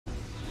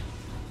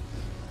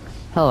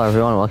Hello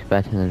everyone, welcome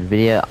back to another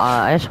video.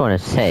 I just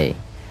want to say,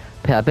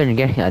 I've been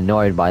getting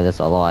annoyed by this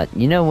a lot.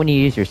 You know when you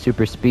use your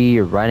super speed,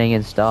 you're running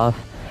and stuff,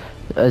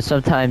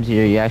 sometimes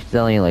you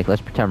accidentally, like,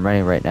 let's pretend I'm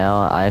running right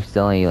now, I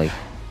accidentally,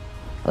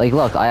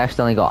 look, I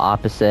accidentally go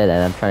opposite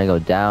and I'm trying to go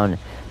down.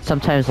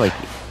 Sometimes,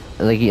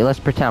 let's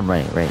pretend I'm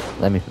running, right?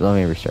 Let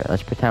me restart.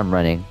 Let's pretend I'm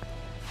running.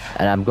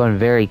 And I'm going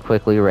very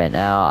quickly right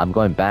now. I'm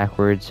going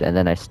backwards and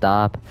then I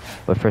stop.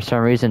 But for some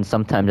reason,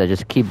 sometimes I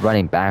just keep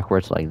running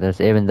backwards like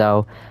this, even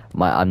though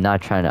I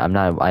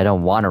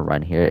don't want to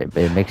run here.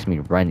 It makes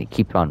me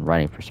keep on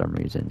running for some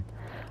reason.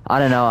 I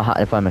don't know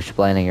if I'm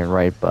explaining it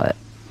right, but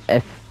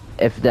if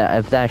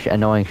that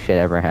annoying shit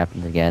ever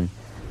happens again,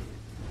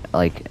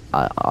 like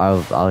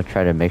I'll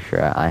try to make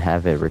sure I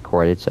have it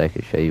recorded so I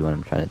can show you what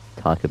I'm trying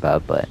to talk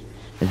about. But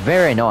it's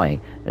very annoying.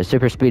 The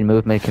super speed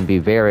movement can be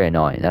very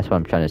annoying. That's what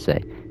I'm trying to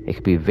say. It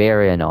can be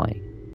very annoying.